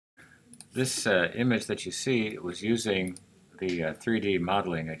This image that you see was using the 3D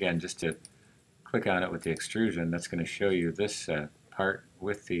modeling. Again, just to click on it with the extrusion, that's going to show you this part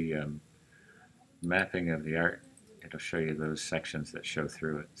with the mapping of the art. It'll show you those sections that show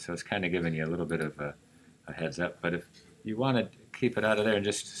through it. So it's kind of giving you a little bit of a heads up. But if you want to keep it out of there and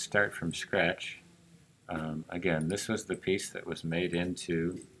just start from scratch, again, this was the piece that was made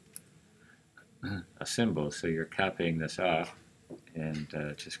into a symbol. So you're copying this off and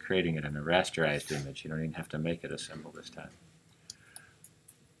just creating it in a rasterized image. You don't even have to make it a symbol this time.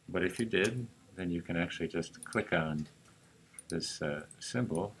 But if you did, then you can actually just click on this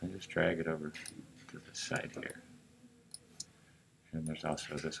symbol and just drag it over to the side here. And there's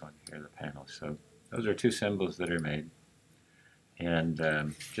also this one here, the panel. So those are two symbols that are made. And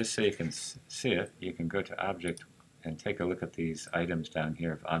just so you can see it, you can go to Object and take a look at these items down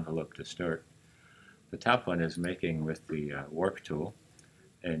here of Envelope Distort. The top one is making with the Warp tool,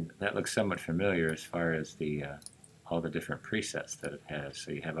 and that looks somewhat familiar as far as the all the different presets that it has.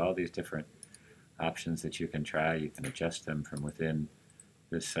 So you have all these different options that you can try. You can adjust them from within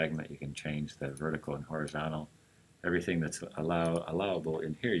this segment. You can change the vertical and horizontal. Everything that's allowable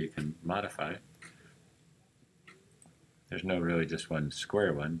in here you can modify. There's no really just one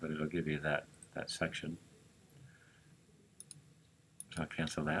square one, but it'll give you that section. So I'll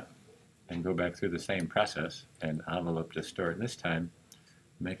cancel that and go back through the same process and Envelope Distort. And this time,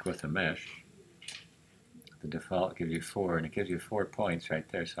 make with a mesh. The default gives you 4, and it gives you 4 points right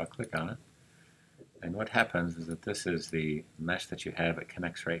there, so I'll click on it. And what happens is that this is the mesh that you have. It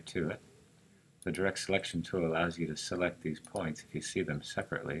connects right to it. The Direct Selection tool allows you to select these points. If you see them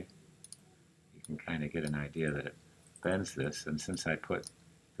separately, you can kind of get an idea that it bends this. And since I put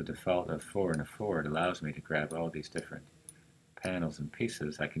the default of 4 and a 4, it allows me to grab all these different panels and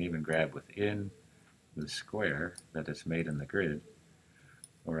pieces. I can even grab within the square that is made in the grid,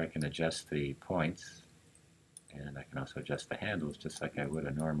 or I can adjust the points, and I can also adjust the handles just like I would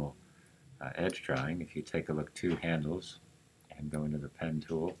a normal edge drawing. If you take a look, 2 handles, and go into the pen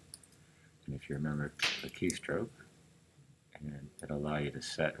tool, and if you remember the keystroke, and it'll allow you to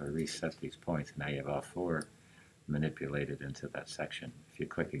set or reset these points. Now you have all 4 manipulated into that section. If you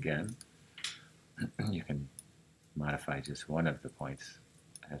click again, you can modify just one of the points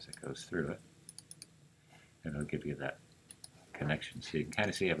as it goes through it, and it'll give you that connection. So you can kind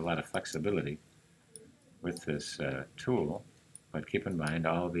of see you have a lot of flexibility with this tool, but keep in mind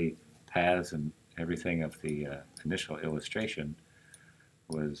all the paths and everything of the initial illustration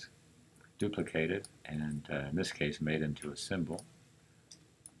was duplicated and in this case made into a symbol,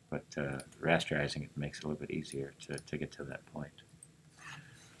 but rasterizing it makes it a little bit easier to get to that point.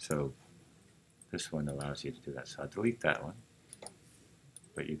 So this one allows you to do that. So I'll delete that one,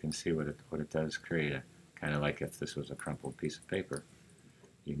 but you can see what it does create, a kind of like if this was a crumpled piece of paper.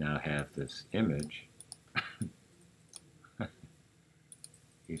 You now have this image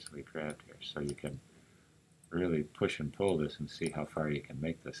easily grabbed here, so you can really push and pull this and see how far you can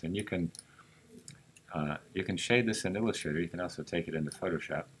make this. And you can shade this in Illustrator. You can also take it into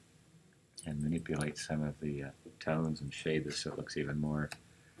Photoshop and manipulate some of the tones and shade this so it looks even more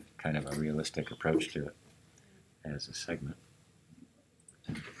kind of a realistic approach to it as a segment.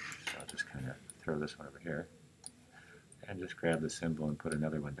 So I'll just kind of throw this one over here and just grab the symbol and put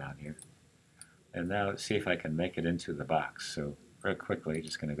another one down here. And now let's see if I can make it into the box. So real quickly,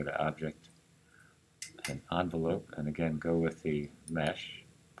 just going to go to Object and Envelope, and again go with the mesh,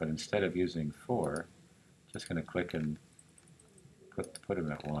 but instead of using 4, just going to click and put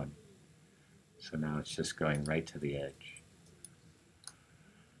them at 1. So now it's just going right to the edge.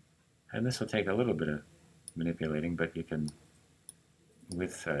 And this will take a little bit of manipulating, but you can,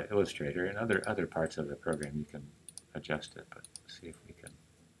 with Illustrator and other parts of the program, you can adjust it. But see if we can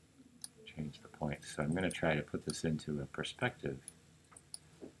change the points. So I'm going to try to put this into a perspective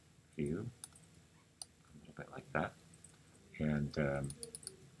view, a little bit like that. And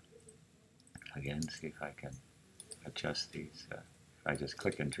again, see if I can adjust these. If I just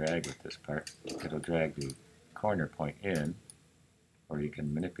click and drag with this part, it'll drag the corner point in, or you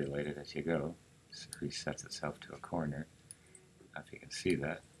can manipulate it as you go. It resets itself to a corner. Now if you can see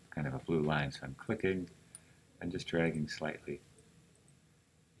that, kind of a blue line. So I'm clicking and just dragging slightly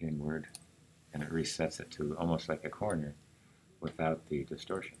inward, and it resets it to almost like a corner without the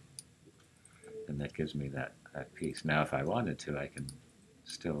distortion. And that gives me that piece. Now if I wanted to, I can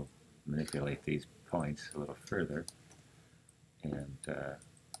still manipulate these points a little further, and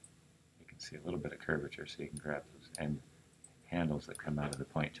you can see a little bit of curvature, so you can grab those end handles that come out of the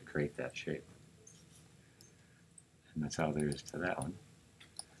point to create that shape. And that's all there is to that one.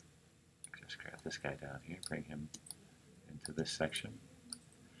 Just grab this guy down here, bring him into this section.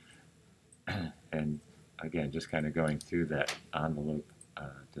 And again, just kind of going through that envelope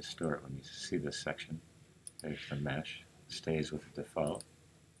distort when you see this section. There's the mesh, stays with the default,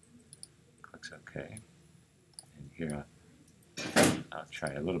 clicks OK. And here I'll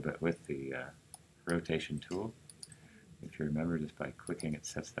try a little bit with the rotation tool. If you remember, just by clicking it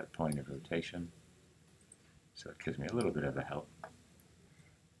sets that point of rotation. So it gives me a little bit of a help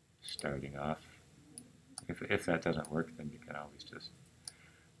starting off. If that doesn't work, then you can always just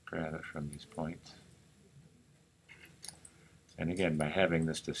grab it from these points. And again, by having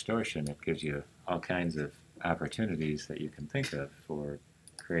this distortion, it gives you all kinds of opportunities that you can think of for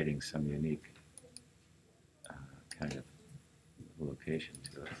creating some unique kind of location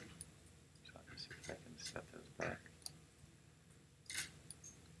to it. So I'll just see if I can set those back.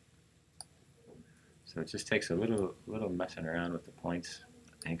 So it just takes a little messing around with the points,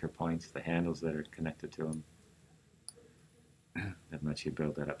 anchor points, the handles that are connected to them, that lets you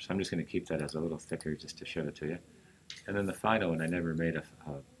build that up. So I'm just going to keep that as a little thicker just to show it to you. And then the final one, I never made a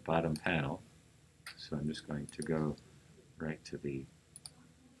bottom panel, so I'm just going to go right to the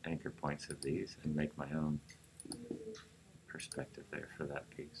anchor points of these and make my own perspective there for that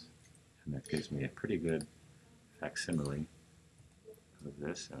piece. And that gives me a pretty good facsimile of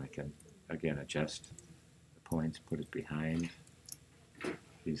this, and I can again adjust the points, put it behind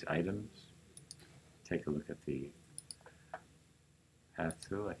these items. Take a look at the path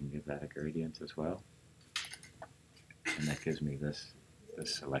tool. I can give that a gradient as well, and that gives me this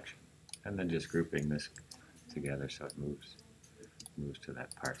selection. And then just grouping this together so it moves to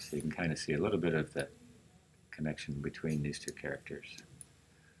that part. So you can kind of see a little bit of the connection between these two characters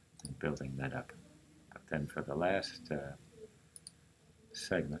and building that up. But then for the last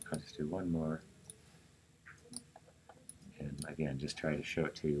segment, I'll just do one more. And again, just try to show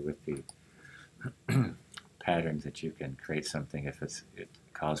it to you with the patterns that you can create something if it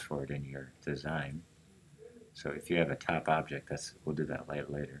calls for it in your design. So if you have a top object, we'll do that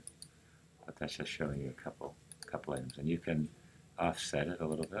later. But that's just showing you a couple items, and you can offset it a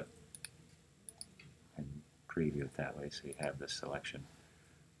little bit and preview it that way, so you have this selection.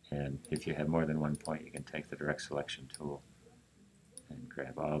 And if you have more than one point, you can take the direct selection tool and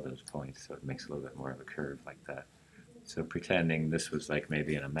grab all those points, so it makes a little bit more of a curve like that. So pretending this was like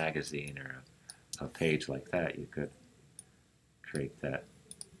maybe in a magazine or a page like that, you could create that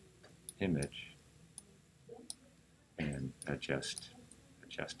image and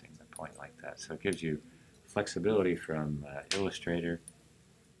adjusting the point like that. So it gives you flexibility from Illustrator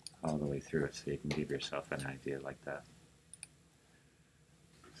all the way through it, so you can give yourself an idea like that.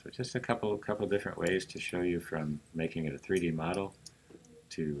 So just a couple different ways to show you, from making it a 3D model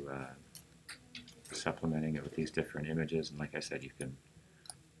to supplementing it with these different images. And like I said, you can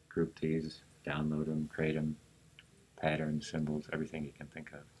group these, download them, create them, patterns, symbols, everything you can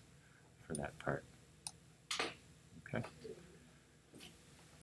think of for that part.